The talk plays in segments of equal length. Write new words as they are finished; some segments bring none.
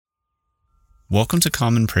Welcome to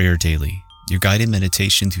Common Prayer Daily, your guided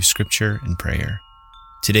meditation through scripture and prayer.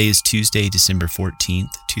 Today is Tuesday, December 14th,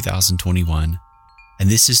 2021, and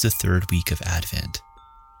this is the third week of Advent.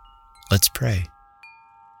 Let's pray.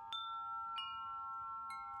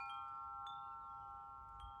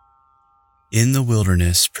 In the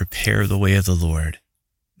wilderness, prepare the way of the Lord.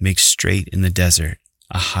 Make straight in the desert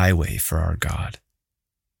a highway for our God.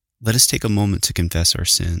 Let us take a moment to confess our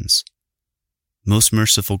sins. Most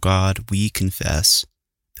merciful God, we confess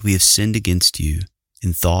that we have sinned against you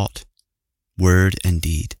in thought, word, and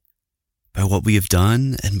deed, by what we have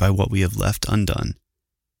done and by what we have left undone.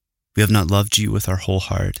 We have not loved you with our whole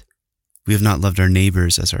heart. We have not loved our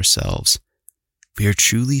neighbors as ourselves. We are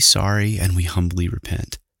truly sorry and we humbly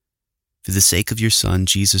repent. For the sake of your Son,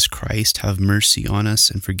 Jesus Christ, have mercy on us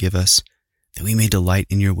and forgive us, that we may delight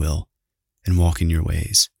in your will and walk in your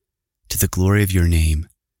ways, to the glory of your name.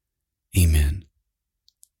 Amen.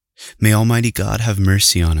 May Almighty God have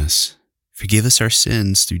mercy on us, forgive us our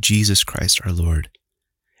sins through Jesus Christ our Lord,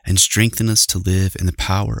 and strengthen us to live in the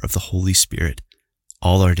power of the Holy Spirit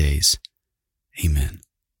all our days. Amen.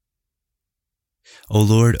 O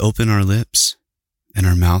Lord, open our lips, and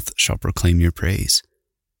our mouth shall proclaim your praise.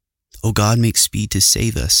 O God, make speed to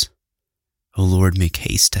save us. O Lord, make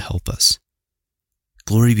haste to help us.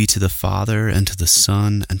 Glory be to the Father, and to the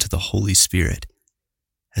Son, and to the Holy Spirit,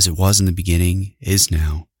 as it was in the beginning, is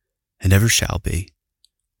now, and ever shall be,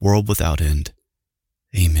 world without end.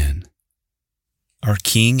 Amen. Our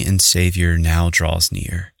King and Savior now draws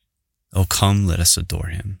near. O come, let us adore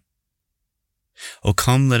him. O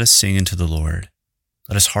come, let us sing unto the Lord.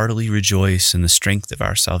 Let us heartily rejoice in the strength of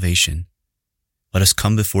our salvation. Let us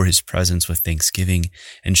come before his presence with thanksgiving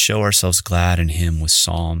and show ourselves glad in him with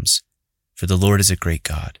psalms. For the Lord is a great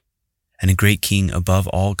God, and a great King above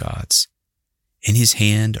all gods. In his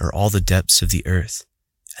hand are all the depths of the earth,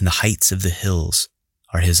 and the heights of the hills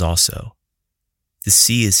are his also. The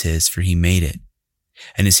sea is his, for he made it,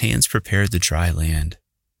 and his hands prepared the dry land.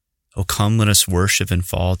 O come, let us worship and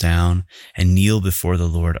fall down and kneel before the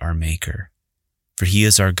Lord our Maker. For he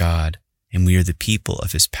is our God, and we are the people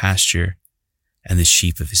of his pasture and the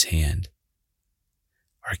sheep of his hand.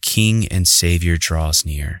 Our King and Savior draws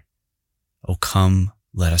near. O come,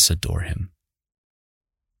 let us adore him.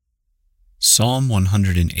 Psalm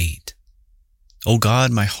 108. O God,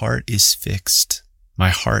 my heart is fixed. My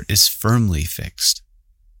heart is firmly fixed.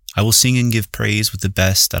 I will sing and give praise with the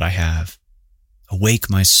best that I have. Awake,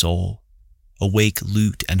 my soul. Awake,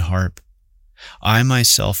 lute and harp. I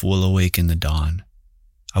myself will awake in the dawn.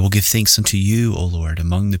 I will give thanks unto you, O Lord,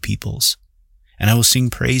 among the peoples, and I will sing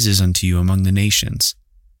praises unto you among the nations.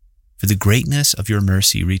 For the greatness of your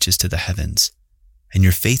mercy reaches to the heavens, and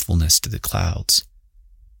your faithfulness to the clouds.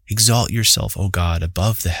 Exalt yourself, O God,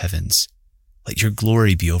 above the heavens. Let your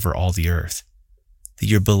glory be over all the earth, that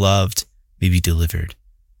your beloved may be delivered.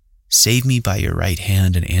 Save me by your right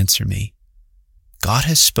hand and answer me. God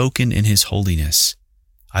has spoken in his holiness.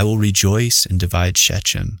 I will rejoice and divide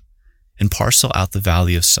Shechem, and parcel out the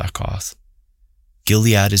valley of Succoth.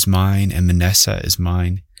 Gilead is mine, and Manasseh is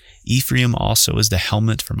mine. Ephraim also is the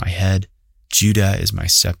helmet for my head. Judah is my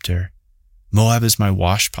scepter. Moab is my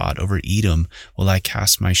washpot. Over Edom will I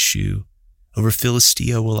cast my shoe. Over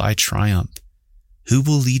Philistia will I triumph. Who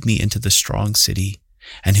will lead me into the strong city,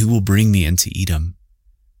 and who will bring me into Edom?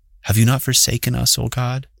 Have you not forsaken us, O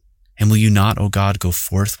God? And will you not, O God, go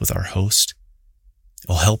forth with our host?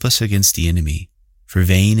 O help us against the enemy, for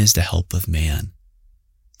vain is the help of man.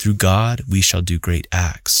 Through God we shall do great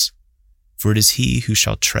acts, for it is he who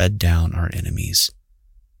shall tread down our enemies.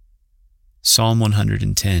 Psalm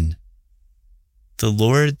 110. The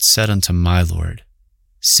Lord said unto my Lord,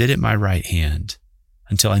 sit at my right hand,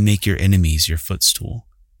 until I make your enemies your footstool.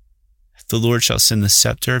 The Lord shall send the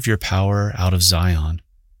scepter of your power out of Zion,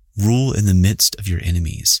 rule in the midst of your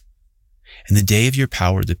enemies. In the day of your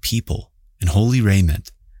power the people, in holy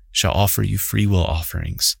raiment, shall offer you freewill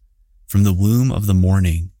offerings. From the womb of the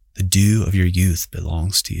morning, the dew of your youth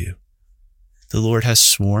belongs to you. The Lord has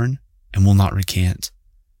sworn and will not recant.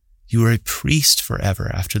 You are a priest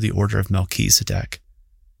forever after the order of Melchizedek.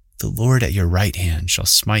 The Lord at your right hand shall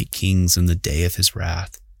smite kings in the day of his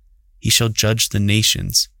wrath. He shall judge the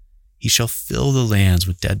nations. He shall fill the lands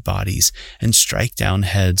with dead bodies and strike down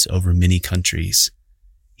heads over many countries.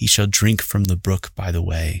 He shall drink from the brook by the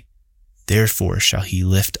way. Therefore shall he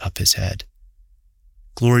lift up his head.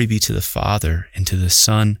 Glory be to the Father, and to the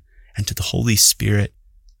Son, and to the Holy Spirit,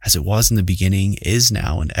 as it was in the beginning, is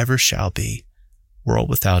now, and ever shall be, world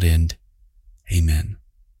without end. Amen.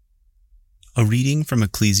 A reading from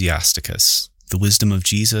Ecclesiasticus, the wisdom of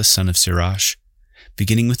Jesus, son of Sirach,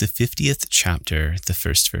 beginning with the 50th chapter, the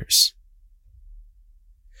first verse.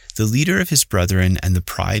 The leader of his brethren and the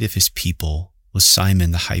pride of his people was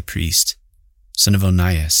Simon the high priest, son of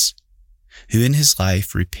Onias, who in his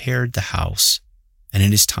life repaired the house and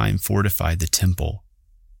in his time fortified the temple.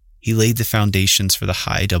 He laid the foundations for the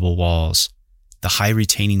high double walls, the high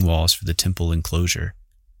retaining walls for the temple enclosure.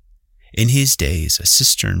 In his days, a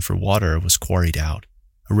cistern for water was quarried out,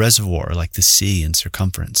 a reservoir like the sea in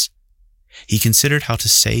circumference. He considered how to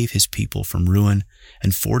save his people from ruin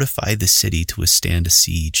and fortify the city to withstand a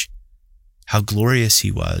siege. How glorious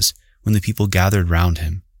he was when the people gathered round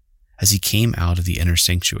him as he came out of the inner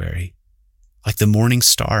sanctuary, like the morning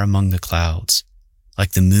star among the clouds,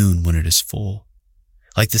 like the moon when it is full,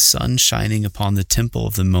 like the sun shining upon the temple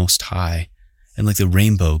of the Most High, and like the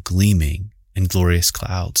rainbow gleaming in glorious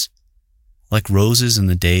clouds, like roses in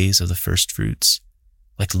the days of the first fruits,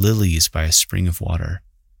 like lilies by a spring of water,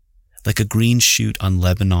 like a green shoot on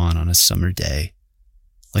Lebanon on a summer day,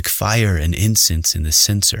 like fire and incense in the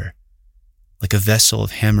censer, like a vessel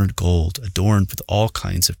of hammered gold adorned with all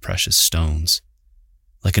kinds of precious stones,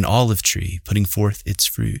 like an olive tree putting forth its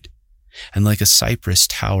fruit, and like a cypress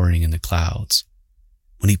towering in the clouds.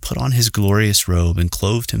 When he put on his glorious robe and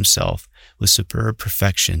clothed himself with superb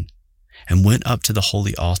perfection and went up to the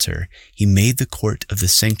holy altar, he made the court of the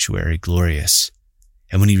sanctuary glorious.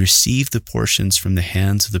 And when he received the portions from the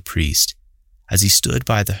hands of the priest, as he stood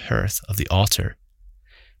by the hearth of the altar,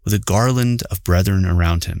 with a garland of brethren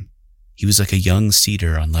around him, he was like a young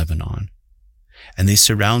cedar on Lebanon. And they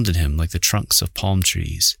surrounded him like the trunks of palm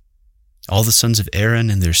trees. All the sons of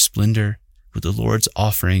Aaron in their splendor, with the Lord's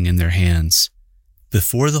offering in their hands,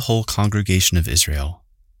 before the whole congregation of Israel,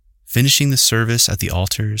 finishing the service at the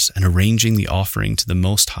altars and arranging the offering to the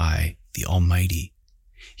Most High, the Almighty.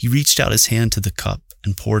 He reached out his hand to the cup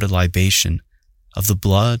and poured a libation of the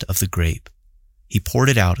blood of the grape. He poured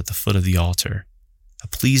it out at the foot of the altar, a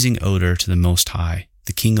pleasing odor to the Most High,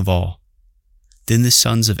 the King of all. Then the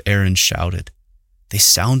sons of Aaron shouted. They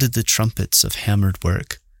sounded the trumpets of hammered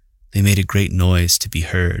work. They made a great noise to be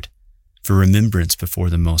heard, for remembrance before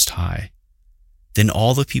the Most High. Then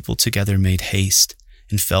all the people together made haste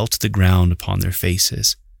and fell to the ground upon their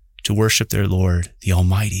faces to worship their Lord, the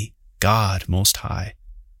Almighty, God Most High.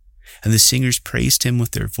 And the singers praised him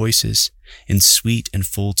with their voices in sweet and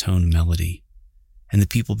full-tone melody. And the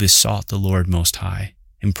people besought the Lord Most High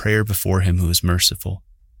in prayer before him who is merciful,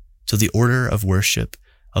 till the order of worship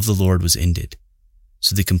of the Lord was ended.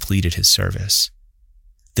 So they completed his service.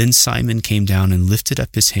 Then Simon came down and lifted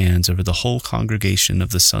up his hands over the whole congregation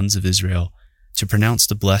of the sons of Israel to pronounce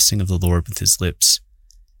the blessing of the Lord with his lips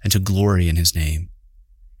and to glory in his name.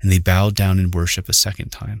 And they bowed down in worship a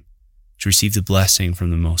second time to receive the blessing from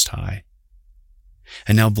the Most High.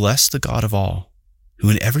 And now bless the God of all, who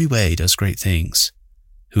in every way does great things,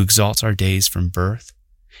 who exalts our days from birth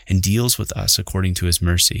and deals with us according to his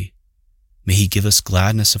mercy. May he give us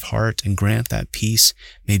gladness of heart and grant that peace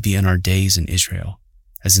may be in our days in Israel,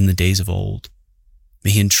 as in the days of old.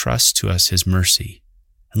 May he entrust to us his mercy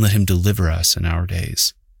and let him deliver us in our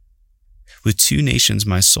days. With two nations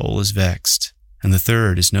my soul is vexed, and the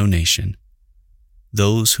third is no nation.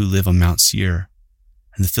 Those who live on Mount Seir,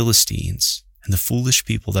 and the Philistines, and the foolish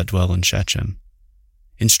people that dwell in Shechem.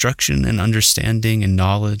 Instruction and understanding and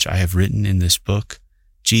knowledge I have written in this book,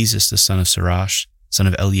 Jesus the son of Sirach, son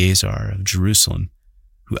of Eleazar of Jerusalem,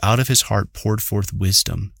 who out of his heart poured forth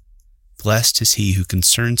wisdom. Blessed is he who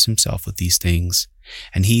concerns himself with these things,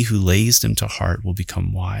 and he who lays them to heart will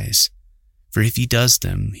become wise. For if he does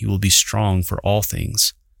them, he will be strong for all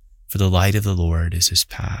things, for the light of the Lord is his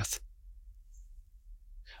path.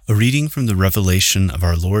 A reading from the Revelation of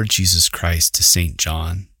our Lord Jesus Christ to St.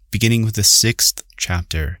 John, beginning with the 6th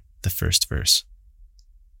chapter, the first verse.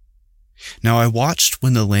 Now I watched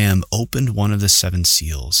when the Lamb opened one of the 7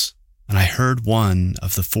 seals, and I heard one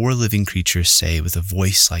of the 4 living creatures say with a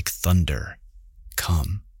voice like thunder,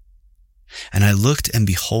 "Come." And I looked, and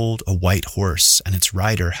behold, a white horse, and its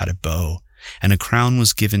rider had a bow, and a crown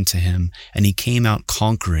was given to him, and he came out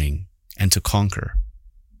conquering and to conquer.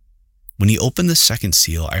 When he opened the 2nd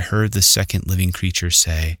seal, I heard the 2nd living creature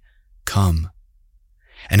say, "Come."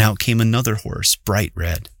 And out came another horse, bright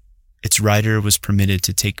red. Its rider was permitted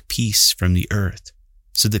to take peace from the earth,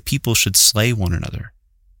 so that people should slay one another,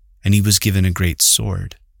 and he was given a great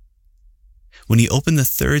sword. When he opened the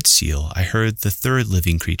 3rd seal, I heard the 3rd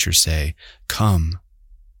living creature say, "Come."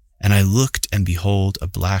 And I looked, and behold, a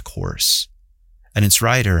black horse, and its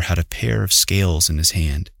rider had a pair of scales in his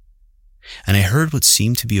hand. And I heard what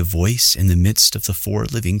seemed to be a voice in the midst of the 4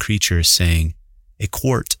 living creatures saying, "A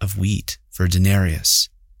quart of wheat for a denarius,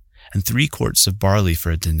 and 3 quarts of barley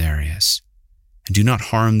for a denarius, and do not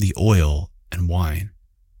harm the oil and wine."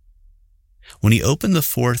 When he opened the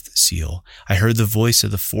fourth seal, I heard the voice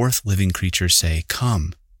of the fourth living creature say,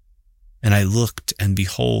 "Come." And I looked, and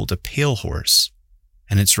behold, a pale horse,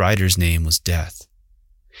 and its rider's name was Death.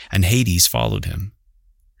 And Hades followed him.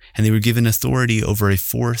 And they were given authority over a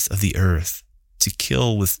fourth of the earth, to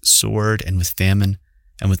kill with sword and with famine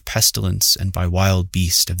and with pestilence and by wild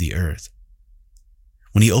beast of the earth.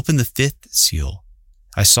 When he opened the fifth seal,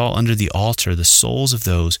 I saw under the altar the souls of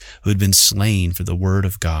those who had been slain for the word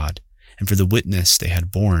of God and for the witness they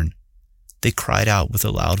had borne. They cried out with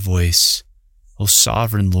a loud voice, "O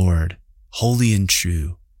sovereign Lord, holy and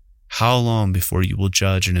true, how long before you will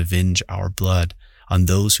judge and avenge our blood on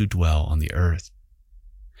those who dwell on the earth?"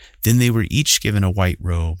 Then they were each given a white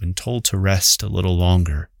robe and told to rest a little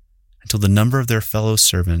longer, until the number of their fellow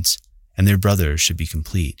servants and their brothers should be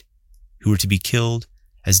complete, who were to be killed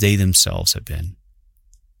as they themselves had been.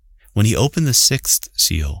 When he opened the sixth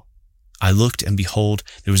seal, I looked, and behold,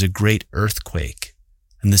 there was a great earthquake,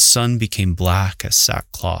 and the sun became black as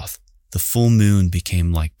sackcloth, the full moon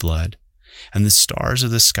became like blood, and the stars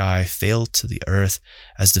of the sky fell to the earth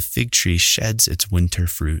as the fig tree sheds its winter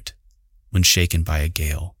fruit when shaken by a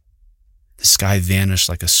gale. The sky vanished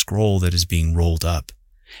like a scroll that is being rolled up,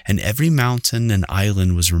 and every mountain and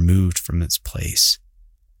island was removed from its place.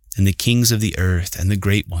 And the kings of the earth and the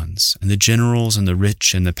great ones, and the generals and the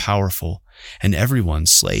rich and the powerful, and everyone,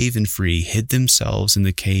 slave and free, hid themselves in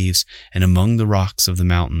the caves and among the rocks of the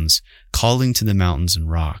mountains, calling to the mountains and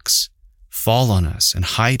rocks, "Fall on us and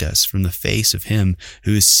hide us from the face of him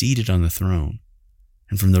who is seated on the throne,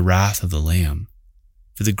 and from the wrath of the Lamb.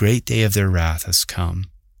 For the great day of their wrath has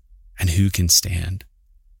come, and who can stand?"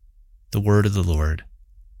 The word of the Lord.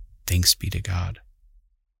 Thanks be to God.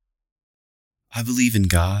 I believe in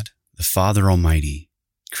God, the Father Almighty,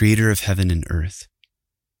 creator of heaven and earth.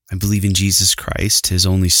 I believe in Jesus Christ, his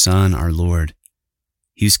only Son, our Lord.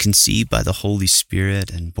 He was conceived by the Holy Spirit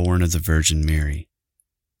and born of the Virgin Mary.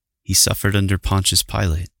 He suffered under Pontius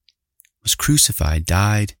Pilate, was crucified,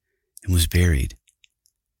 died, and was buried.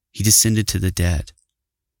 He descended to the dead.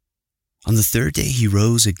 On the third day he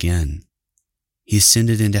rose again. He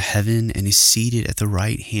ascended into heaven and is seated at the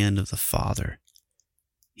right hand of the Father.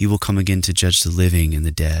 He will come again to judge the living and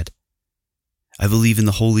the dead. I believe in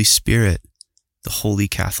the Holy Spirit, the Holy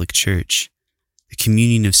Catholic Church, the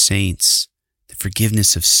communion of saints, the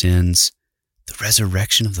forgiveness of sins, the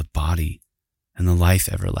resurrection of the body, and the life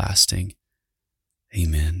everlasting.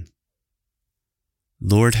 Amen.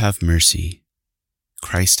 Lord, have mercy.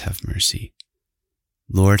 Christ, have mercy.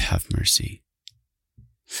 Lord, have mercy.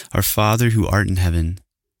 Our Father who art in heaven,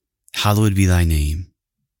 hallowed be thy name.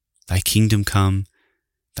 Thy kingdom come,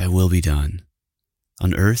 thy will be done,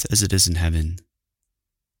 on earth as it is in heaven.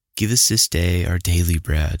 Give us this day our daily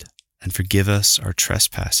bread, and forgive us our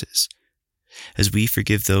trespasses, as we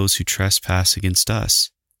forgive those who trespass against us.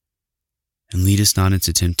 And lead us not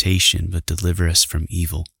into temptation, but deliver us from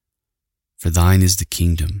evil. For thine is the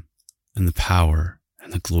kingdom, and the power,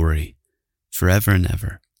 and the glory, forever and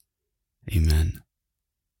ever. Amen.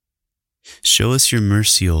 Show us your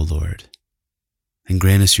mercy, O Lord, and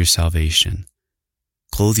grant us your salvation.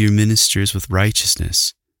 Clothe your ministers with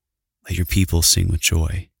righteousness. Let your people sing with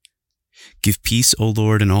joy. Give peace, O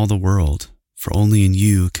Lord, in all the world, for only in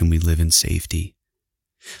you can we live in safety.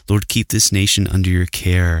 Lord, keep this nation under your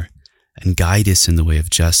care and guide us in the way of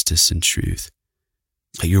justice and truth.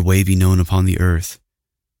 Let your way be known upon the earth,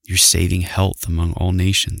 your saving health among all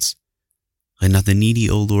nations. Let not the needy,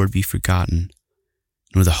 O Lord, be forgotten,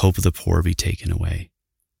 nor the hope of the poor be taken away.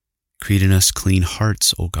 Create in us clean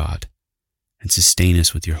hearts, O God, and sustain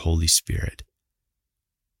us with your Holy Spirit.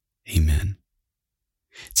 Amen.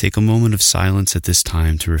 Take a moment of silence at this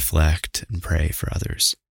time to reflect and pray for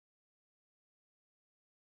others.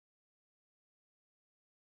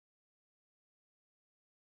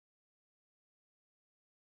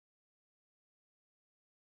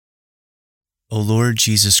 O Lord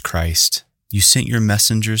Jesus Christ, you sent your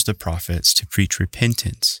messengers, the prophets, to preach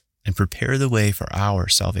repentance and prepare the way for our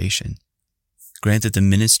salvation. Grant that the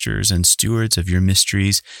ministers and stewards of your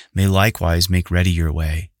mysteries may likewise make ready your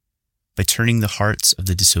way, by turning the hearts of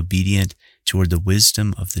the disobedient toward the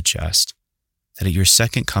wisdom of the just, that at your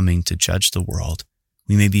second coming to judge the world,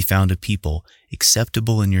 we may be found a people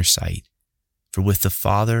acceptable in your sight. For with the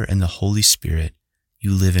Father and the Holy Spirit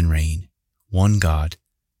you live and reign, one God,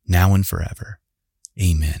 now and forever.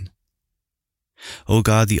 Amen. O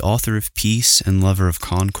God, the author of peace and lover of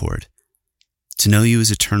concord, to know you is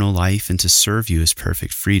eternal life and to serve you is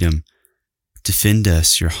perfect freedom. Defend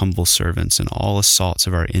us, your humble servants, in all assaults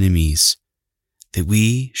of our enemies, that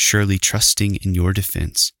we, surely trusting in your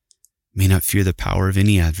defense, may not fear the power of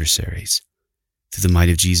any adversaries, through the might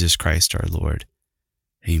of Jesus Christ our Lord.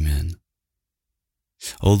 Amen.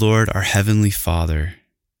 O Lord, our heavenly Father,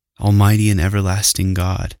 almighty and everlasting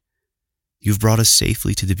God, you have brought us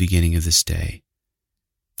safely to the beginning of this day.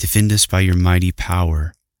 Defend us by your mighty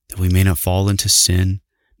power, that we may not fall into sin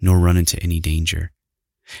nor run into any danger,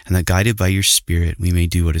 and that guided by your Spirit we may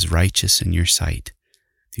do what is righteous in your sight,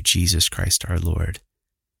 through Jesus Christ our Lord.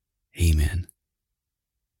 Amen.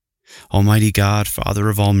 Almighty God, Father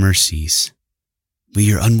of all mercies, we,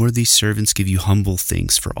 your unworthy servants, give you humble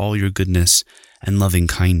thanks for all your goodness and loving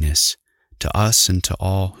kindness to us and to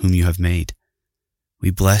all whom you have made. We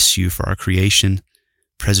bless you for our creation,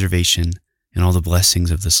 preservation, and all the blessings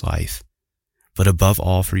of this life, but above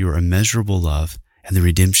all for your immeasurable love and the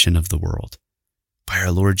redemption of the world. By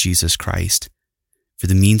our Lord Jesus Christ, for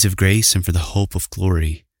the means of grace and for the hope of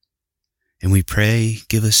glory. And we pray,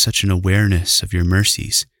 give us such an awareness of your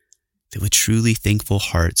mercies, that with truly thankful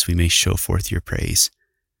hearts we may show forth your praise,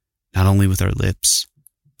 not only with our lips,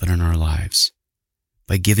 but in our lives,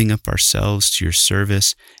 by giving up ourselves to your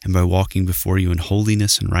service and by walking before you in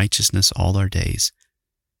holiness and righteousness all our days.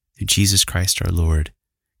 Through Jesus Christ our Lord,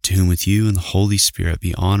 to whom with you and the Holy Spirit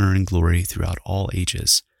be honor and glory throughout all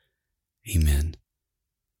ages. Amen.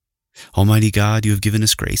 Almighty God, you have given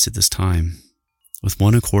us grace at this time, with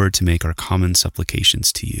one accord to make our common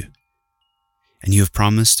supplications to you. And you have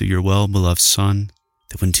promised through your well-beloved Son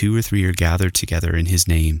that when 2 or 3 are gathered together in his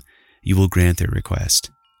name, you will grant their request.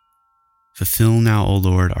 Fulfill now, O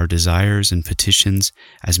Lord, our desires and petitions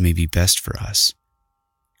as may be best for us,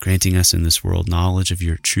 granting us in this world knowledge of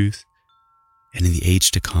your truth, and in the age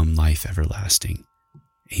to come life everlasting.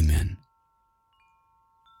 Amen.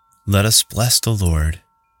 Let us bless the Lord.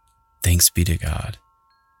 Thanks be to God.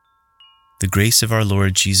 The grace of our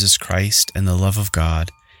Lord Jesus Christ and the love of God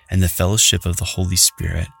and the fellowship of the Holy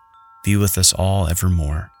Spirit be with us all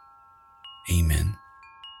evermore. Amen.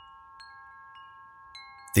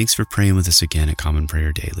 Thanks for praying with us again at Common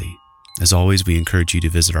Prayer Daily. As always, we encourage you to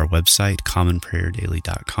visit our website,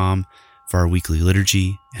 commonprayerdaily.com, for our weekly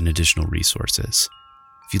liturgy and additional resources.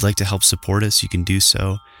 If you'd like to help support us, you can do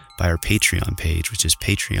so by our Patreon page, which is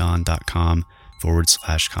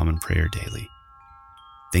patreon.com/commonprayerdaily.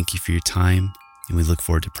 Thank you for your time, and we look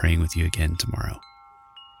forward to praying with you again tomorrow.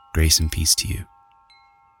 Grace and peace to you.